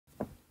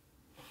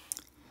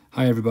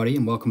Hi everybody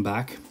and welcome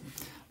back.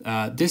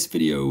 This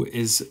video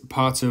is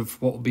part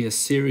of what will be a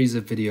series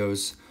of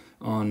videos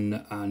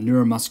on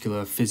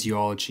neuromuscular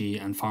physiology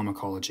and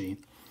pharmacology.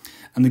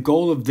 And the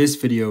goal of this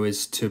video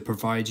is to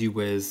provide you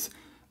with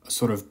a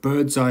sort of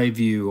bird's eye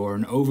view or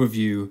an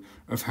overview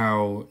of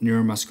how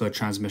neuromuscular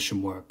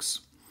transmission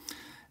works.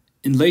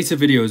 In later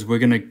videos, we're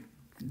going to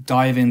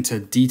dive into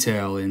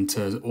detail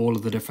into all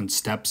of the different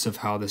steps of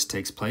how this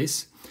takes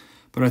place.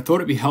 But I thought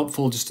it'd be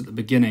helpful just at the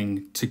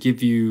beginning to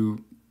give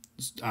you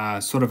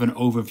sort of an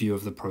overview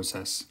of the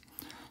process.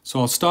 So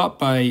I'll start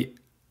by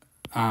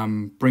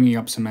bringing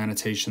up some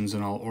annotations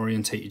and I'll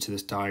orientate you to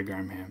this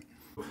diagram here.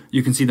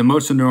 You can see the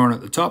motor neuron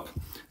at the top.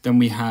 Then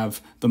we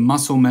have the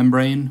muscle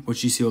membrane,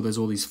 which you see there's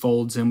all these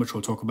folds in, which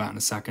we'll talk about in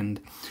a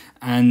second.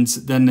 And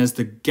then there's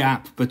the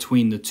gap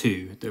between the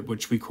two,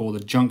 which we call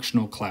the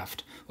junctional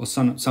cleft, or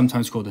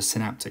sometimes called the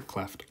synaptic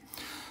cleft.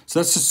 So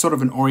that's just sort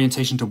of an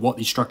orientation to what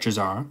these structures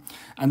are.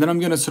 And then I'm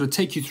going to sort of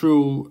take you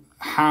through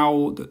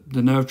how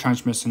the nerve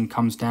transmission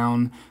comes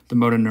down the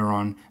motor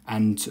neuron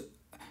and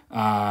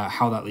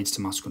how that leads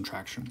to muscle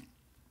contraction.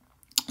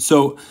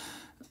 So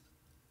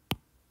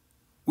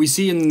we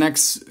see in the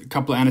next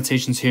couple of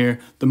annotations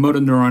here, the motor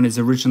neuron is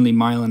originally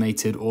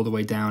myelinated all the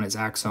way down its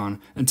axon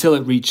until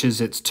it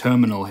reaches its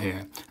terminal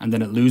here, and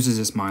then it loses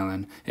its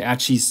myelin. It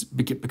actually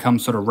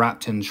becomes sort of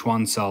wrapped in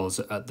Schwann cells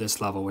at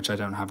this level, which I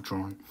don't have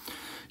drawn.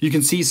 You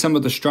can see some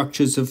of the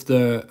structures of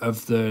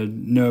the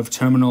nerve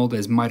terminal.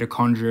 There's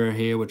mitochondria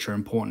here, which are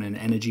important in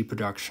energy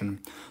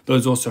production.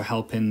 Those also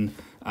help in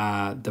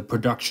the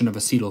production of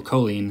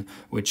acetylcholine,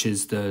 which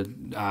is the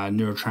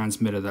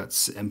neurotransmitter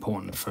that's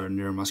important for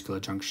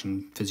neuromuscular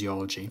junction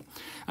physiology.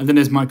 And then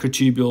there's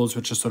microtubules,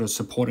 which are sort of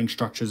supporting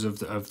structures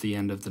of the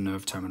end of the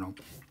nerve terminal.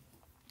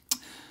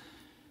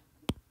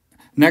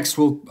 Next,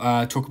 we'll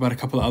talk about a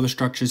couple of other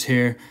structures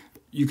here.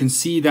 You can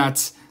see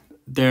that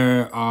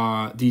there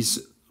are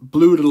these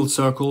blue little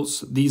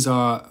circles. These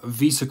are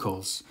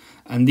vesicles,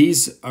 and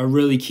these are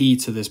really key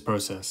to this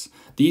process.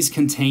 These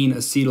contain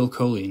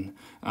acetylcholine,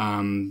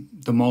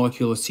 the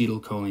molecule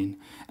acetylcholine,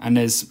 and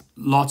there's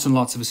lots and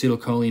lots of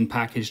acetylcholine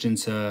packaged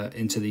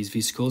into these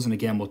vesicles, and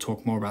again we'll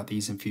talk more about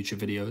these in future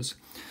videos.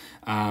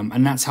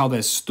 And that's how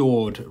they're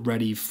stored,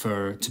 ready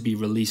to be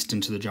released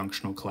into the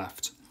junctional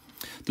cleft.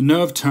 The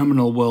nerve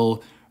terminal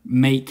will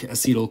make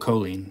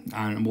acetylcholine,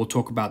 and we'll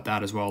talk about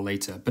that as well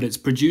later, but it's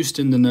produced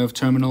in the nerve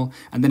terminal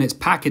and then it's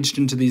packaged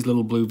into these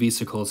little blue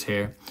vesicles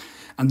here,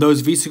 and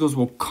those vesicles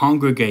will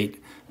congregate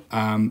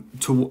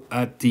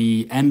at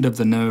the end of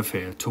the nerve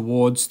here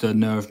towards the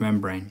nerve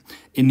membrane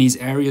in these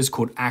areas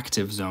called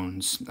active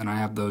zones, and I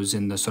have those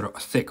in the sort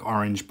of thick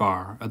orange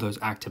bar are those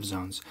active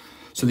zones.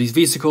 So these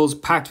vesicles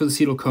packed with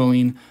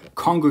acetylcholine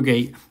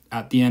congregate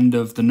at the end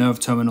of the nerve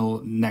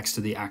terminal next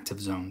to the active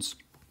zones.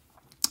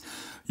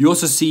 You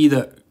also see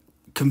that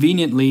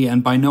conveniently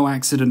and by no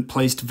accident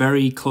placed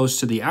very close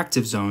to the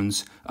active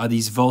zones are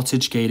these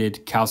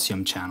voltage-gated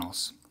calcium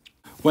channels.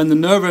 When the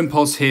nerve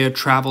impulse here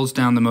travels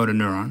down the motor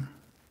neuron,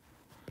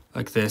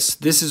 like this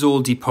is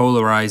all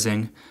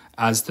depolarizing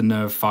as the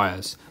nerve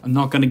fires. I'm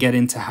not going to get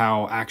into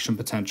how action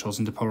potentials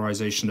and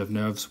depolarization of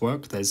nerves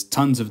work. There's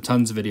tons of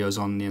videos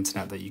on the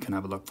internet that you can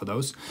have a look for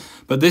those.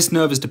 But this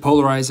nerve is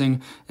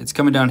depolarizing. It's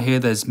coming down here.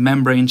 There's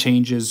membrane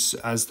changes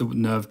as the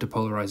nerve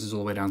depolarizes all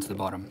the way down to the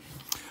bottom.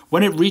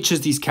 When it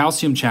reaches these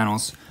calcium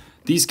channels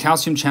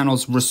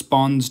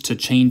respond to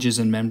changes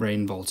in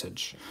membrane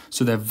voltage.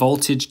 So they're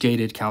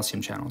voltage-gated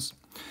calcium channels.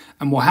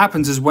 And what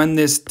happens is when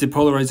this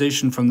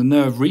depolarization from the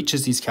nerve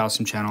reaches these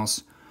calcium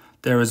channels,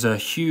 there is a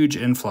huge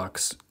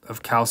influx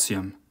of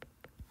calcium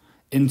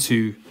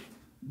into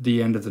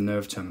the end of the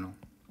nerve terminal.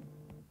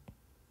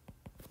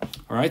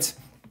 All right?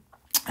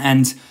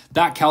 And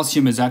that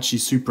calcium is actually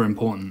super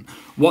important.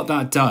 What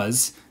that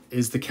does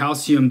is the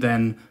calcium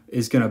then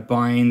is going to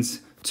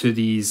bind to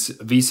these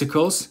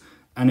vesicles,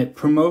 and it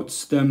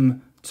promotes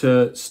them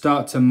to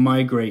start to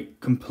migrate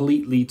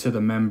completely to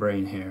the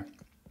membrane here.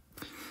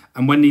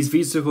 And when these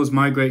vesicles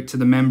migrate to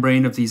the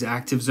membrane of these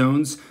active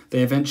zones,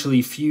 they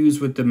eventually fuse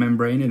with the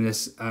membrane in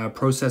this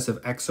process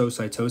of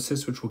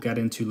exocytosis, which we'll get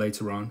into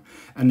later on,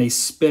 and they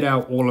spit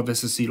out all of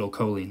this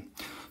acetylcholine.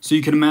 So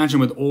you can imagine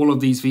with all of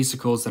these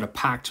vesicles that are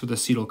packed with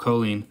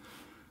acetylcholine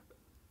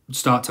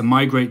start to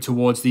migrate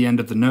towards the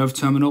end of the nerve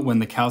terminal when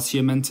the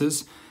calcium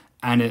enters,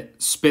 and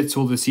it spits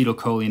all the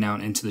acetylcholine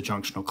out into the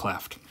junctional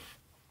cleft.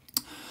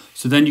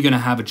 So then you're going to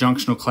have a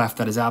junctional cleft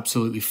that is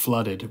absolutely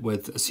flooded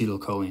with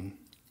acetylcholine.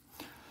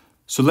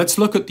 So let's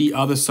look at the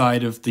other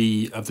side of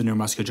the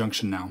neuromuscular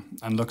junction now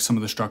and look at some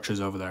of the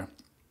structures over there.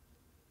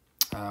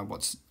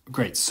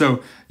 Great.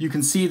 So you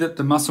can see that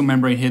the muscle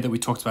membrane here that we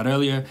talked about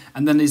earlier,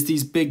 and then there's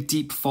these big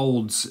deep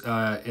folds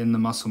in the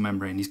muscle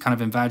membrane, these kind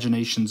of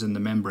invaginations in the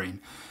membrane.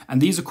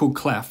 And these are called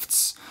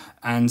clefts.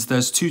 And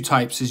there's two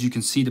types, as you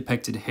can see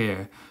depicted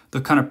here. The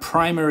kind of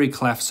primary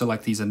clefts are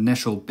like these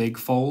initial big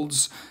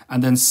folds,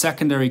 and then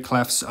secondary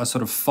clefts are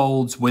sort of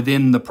folds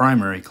within the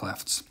primary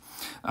clefts.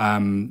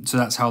 So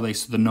that's how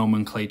the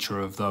nomenclature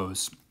of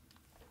those.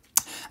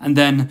 And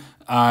then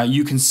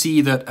you can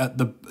see that at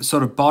the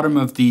sort of bottom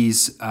of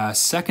these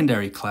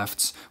secondary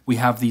clefts, we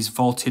have these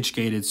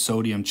voltage-gated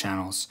sodium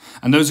channels.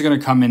 And those are going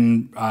to come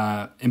in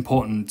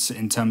important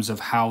in terms of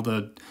how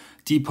the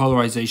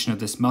depolarization of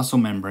this muscle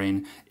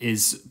membrane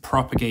is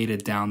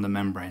propagated down the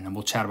membrane. And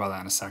we'll chat about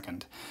that in a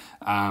second.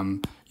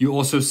 You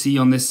also see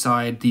on this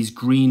side these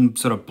green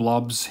sort of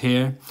blobs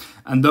here,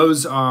 and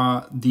those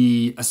are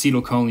the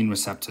acetylcholine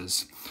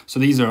receptors. So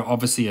these are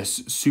obviously a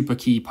super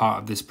key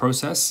part of this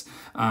process.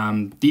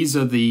 These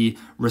are the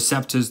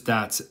receptors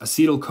that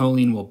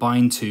acetylcholine will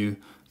bind to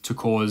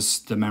cause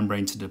the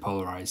membrane to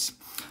depolarize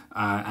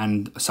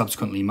and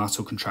subsequently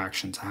muscle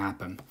contraction to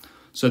happen.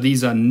 So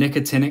these are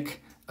nicotinic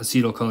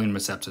acetylcholine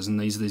receptors, and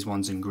these are these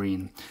ones in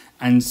green.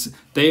 And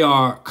they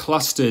are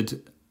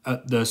clustered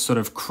at the sort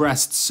of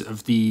crests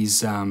of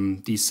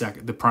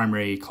the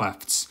primary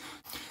clefts.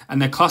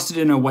 And they're clustered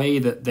in a way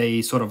that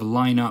they sort of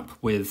line up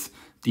with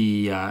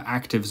the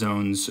active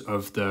zones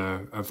of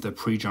the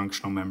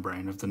prejunctional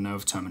membrane of the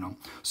nerve terminal,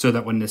 so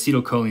that when the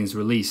acetylcholine is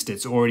released,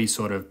 it's already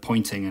sort of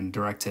pointing and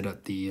directed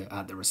at the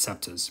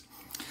receptors.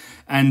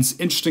 And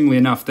interestingly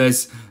enough,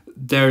 there's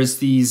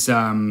these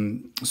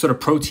sort of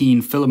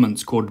protein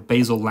filaments called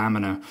basal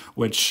lamina,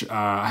 which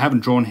I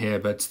haven't drawn here,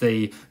 but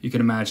you can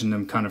imagine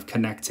them kind of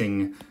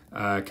connecting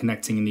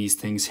these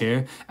things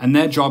here, and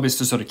their job is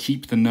to sort of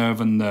keep the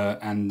nerve and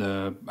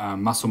the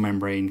muscle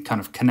membrane kind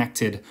of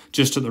connected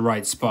just at the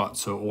right spot,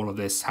 so all of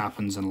this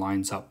happens and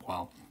lines up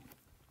well.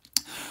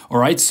 All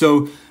right,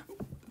 so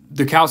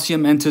the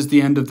calcium enters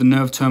the end of the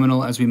nerve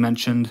terminal, as we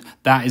mentioned.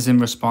 That is in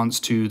response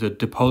to the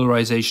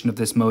depolarization of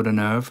this motor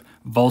nerve,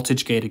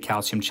 voltage-gated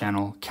calcium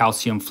channel.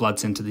 Calcium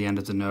floods into the end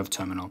of the nerve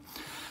terminal.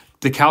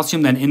 The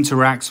calcium then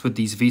interacts with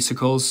these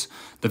vesicles.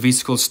 The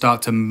vesicles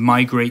start to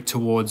migrate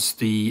towards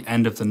the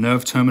end of the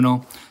nerve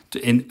terminal,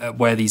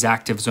 where these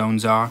active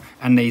zones are,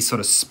 and they sort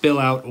of spill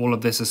out all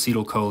of this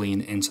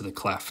acetylcholine into the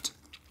cleft.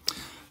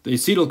 The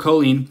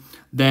acetylcholine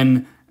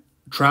then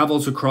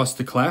travels across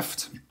the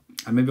cleft,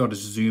 and maybe I'll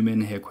just zoom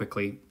in here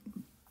quickly.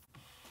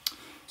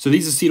 So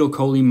these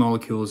acetylcholine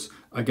molecules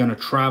are going to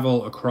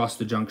travel across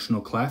the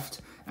junctional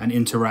cleft and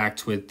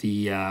interact with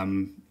the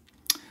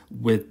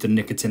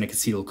nicotinic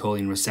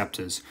acetylcholine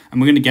receptors. And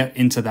we're going to get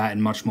into that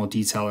in much more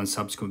detail in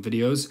subsequent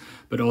videos,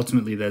 but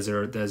ultimately there's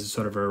a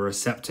sort of a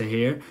receptor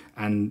here,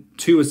 and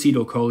two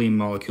acetylcholine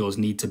molecules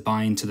need to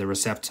bind to the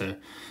receptor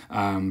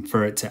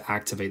for it to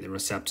activate the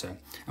receptor.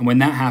 And when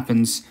that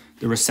happens,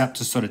 the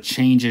receptor sort of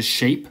changes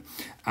shape,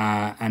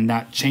 and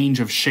that change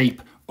of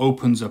shape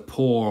opens a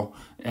pore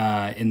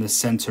in the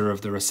center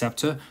of the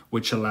receptor,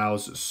 which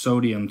allows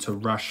sodium to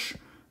rush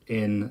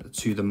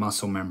into the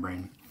muscle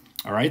membrane.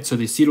 All right, so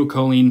the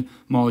acetylcholine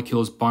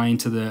molecules bind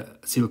to the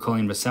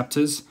acetylcholine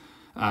receptors.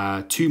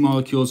 Two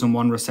molecules on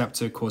one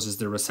receptor causes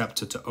the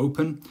receptor to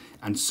open,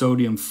 and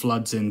sodium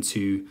floods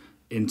into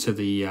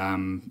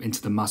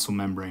the muscle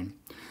membrane.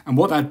 And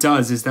what that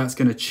does is that's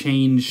going to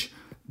change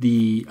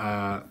the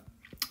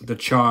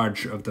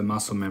charge of the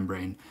muscle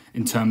membrane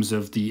in terms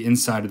of the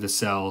inside of the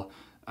cell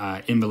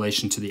in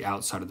relation to the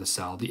outside of the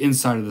cell. The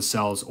inside of the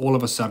cell is all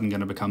of a sudden going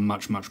to become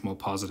much, much more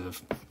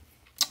positive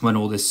when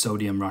all this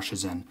sodium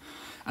rushes in.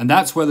 And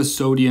that's where the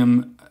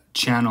sodium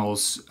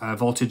channels,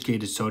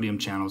 voltage-gated sodium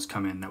channels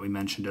come in that we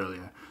mentioned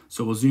earlier.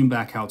 So we'll zoom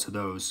back out to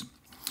those.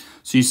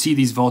 So you see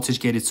these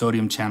voltage-gated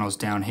sodium channels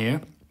down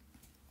here.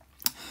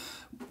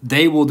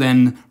 They will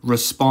then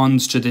respond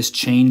to this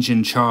change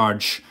in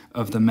charge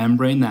of the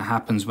membrane that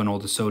happens when all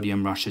the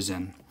sodium rushes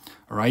in.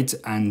 All right,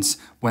 and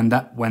when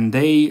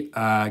they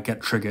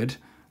get triggered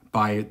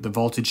by the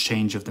voltage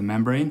change of the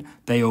membrane,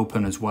 they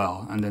open as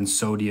well, and then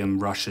sodium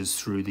rushes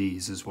through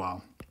these as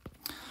well.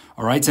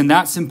 All right, and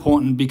that's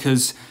important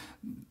because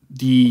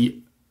the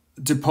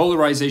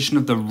depolarization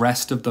of the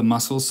rest of the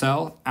muscle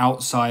cell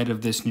outside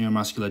of this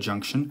neuromuscular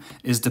junction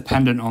is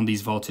dependent on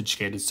these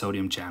voltage-gated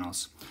sodium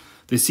channels.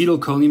 The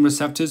acetylcholine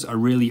receptors are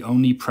really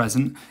only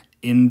present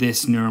in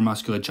this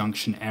neuromuscular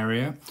junction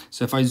area.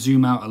 So if I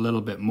zoom out a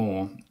little bit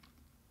more,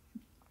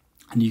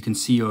 and you can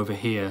see over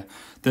here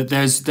that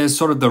there's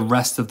sort of the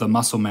rest of the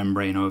muscle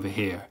membrane over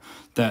here.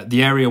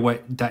 The area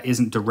that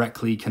isn't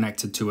directly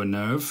connected to a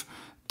nerve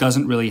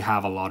doesn't really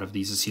have a lot of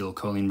these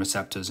acetylcholine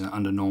receptors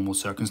under normal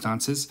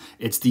circumstances.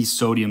 It's these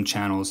sodium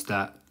channels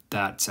that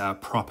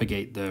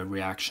propagate the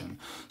reaction.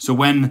 So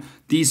when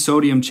these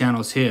sodium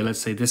channels here, let's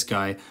say this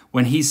guy,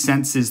 when he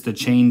senses the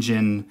change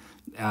in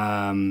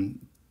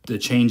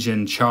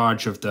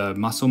charge of the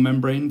muscle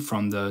membrane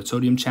from the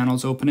sodium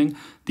channels opening,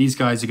 these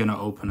guys are going to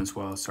open as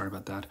well. Sorry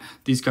about that.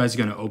 These guys are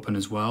going to open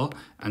as well,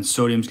 and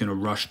sodium's going to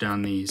rush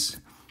down these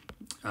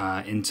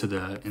into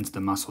the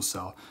muscle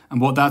cell.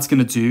 And what that's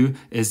going to do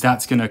is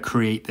that's going to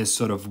create this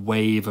sort of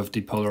wave of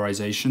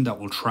depolarization that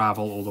will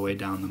travel all the way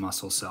down the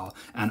muscle cell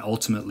and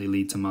ultimately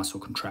lead to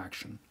muscle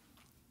contraction.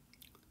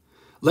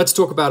 Let's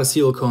talk about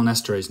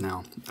acetylcholinesterase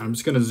now. I'm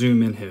just going to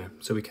zoom in here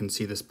so we can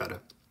see this better.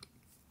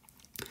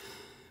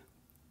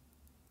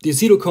 The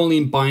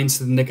acetylcholine binds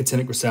to the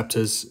nicotinic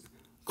receptors,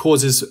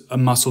 causes a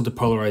muscle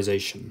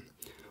depolarization.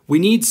 We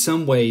need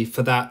some way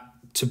for that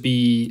to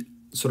be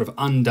sort of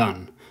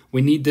undone.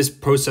 We need this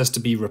process to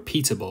be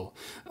repeatable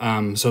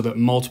so that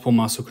multiple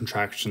muscle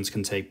contractions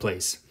can take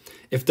place.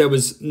 If there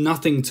was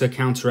nothing to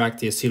counteract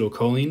the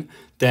acetylcholine,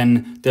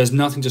 then there's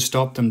nothing to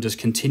stop them just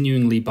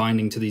continually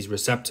binding to these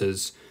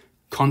receptors,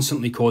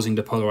 constantly causing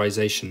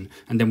depolarization,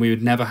 and then we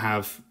would never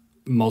have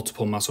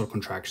multiple muscle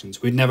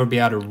contractions. We'd never be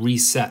able to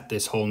reset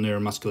this whole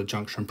neuromuscular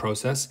junction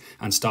process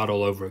and start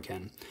all over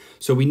again.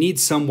 So we need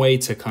some way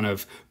to kind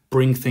of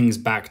bring things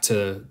back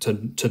to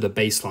the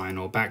baseline,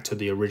 or back to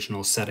the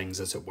original settings,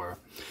 as it were.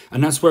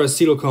 And that's where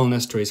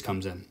acetylcholinesterase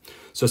comes in.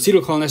 So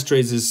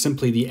acetylcholinesterase is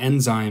simply the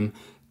enzyme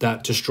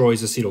that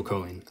destroys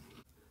acetylcholine.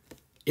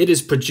 It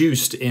is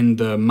produced in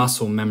the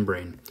muscle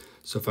membrane.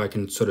 So if I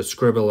can sort of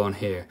scribble on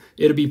here,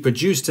 it'll be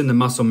produced in the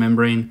muscle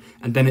membrane,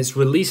 and then it's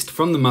released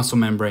from the muscle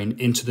membrane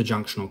into the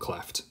junctional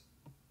cleft.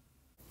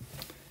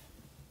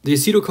 The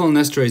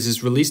acetylcholinesterase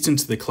is released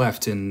into the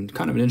cleft in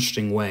kind of an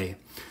interesting way.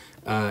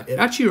 It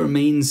actually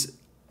remains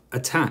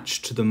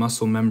attached to the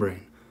muscle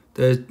membrane.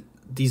 There are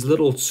these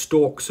little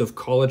stalks of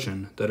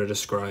collagen that are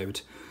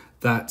described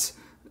that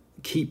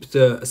keep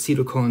the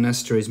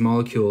acetylcholinesterase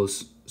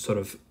molecules sort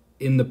of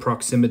in the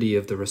proximity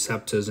of the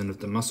receptors and of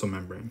the muscle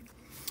membrane.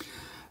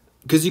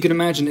 Because you can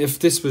imagine, if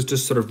this was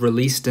just sort of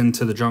released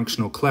into the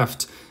junctional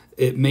cleft,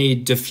 it may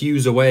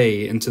diffuse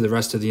away into the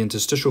rest of the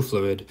interstitial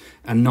fluid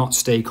and not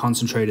stay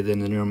concentrated in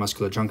the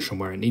neuromuscular junction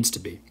where it needs to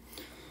be.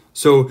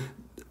 So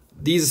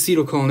these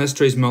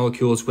acetylcholinesterase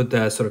molecules, with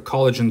their sort of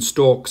collagen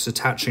stalks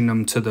attaching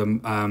them to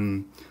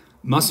the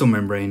muscle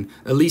membrane,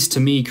 at least to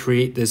me,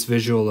 create this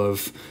visual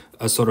of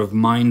a sort of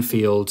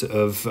minefield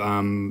of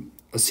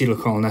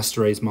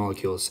acetylcholinesterase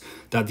molecules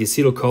that the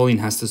acetylcholine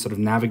has to sort of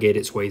navigate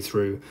its way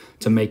through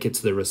to make it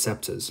to the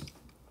receptors.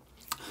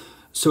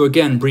 So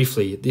again,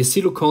 briefly, the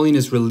acetylcholine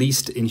is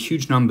released in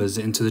huge numbers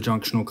into the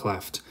junctional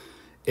cleft.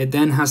 It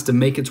then has to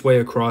make its way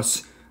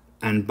across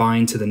and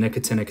bind to the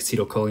nicotinic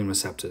acetylcholine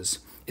receptors.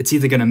 It's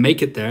either going to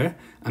make it there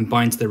and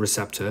bind to the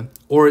receptor,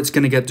 or it's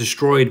going to get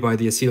destroyed by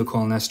the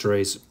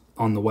acetylcholinesterase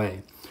on the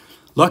way.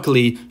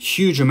 Luckily,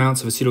 huge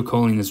amounts of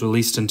acetylcholine is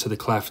released into the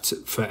cleft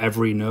for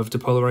every nerve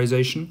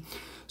depolarization.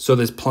 So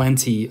there's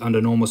plenty, under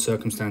normal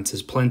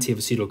circumstances, plenty of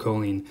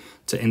acetylcholine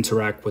to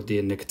interact with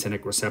the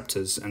nicotinic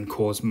receptors and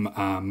cause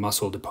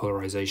muscle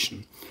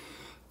depolarization.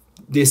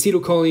 The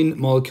acetylcholine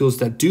molecules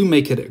that do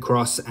make it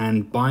across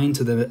and bind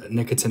to the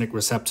nicotinic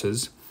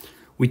receptors,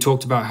 we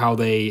talked about how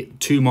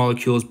two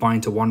molecules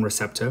bind to one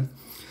receptor.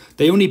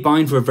 They only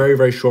bind for a very,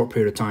 very short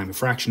period of time, a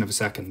fraction of a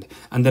second,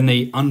 and then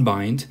they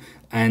unbind.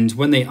 And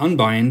when they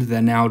unbind,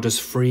 they're now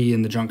just free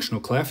in the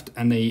junctional cleft,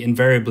 and they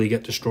invariably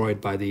get destroyed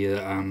by the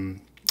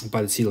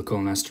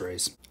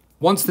acetylcholinesterase.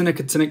 Once the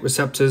nicotinic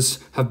receptors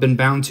have been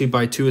bound to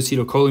by two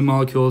acetylcholine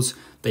molecules,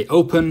 they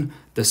open.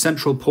 The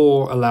central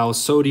pore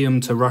allows sodium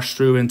to rush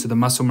through into the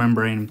muscle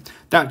membrane.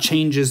 That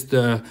changes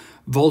the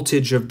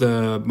voltage of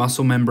the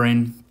muscle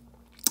membrane,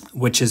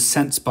 which is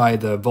sensed by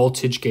the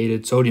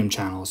voltage-gated sodium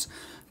channels.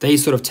 They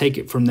sort of take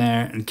it from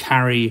there and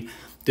carry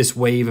this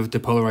wave of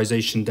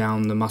depolarization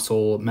down the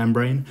muscle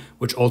membrane,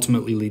 which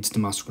ultimately leads to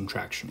muscle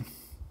contraction.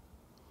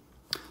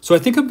 So I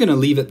think I'm going to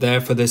leave it there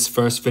for this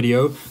first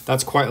video.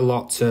 That's quite a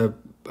lot to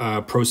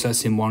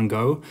process in one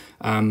go.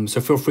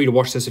 So feel free to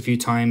watch this a few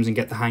times and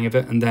get the hang of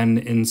it. And then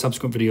in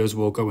subsequent videos,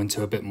 we'll go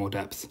into a bit more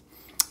depth.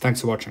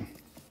 Thanks for watching.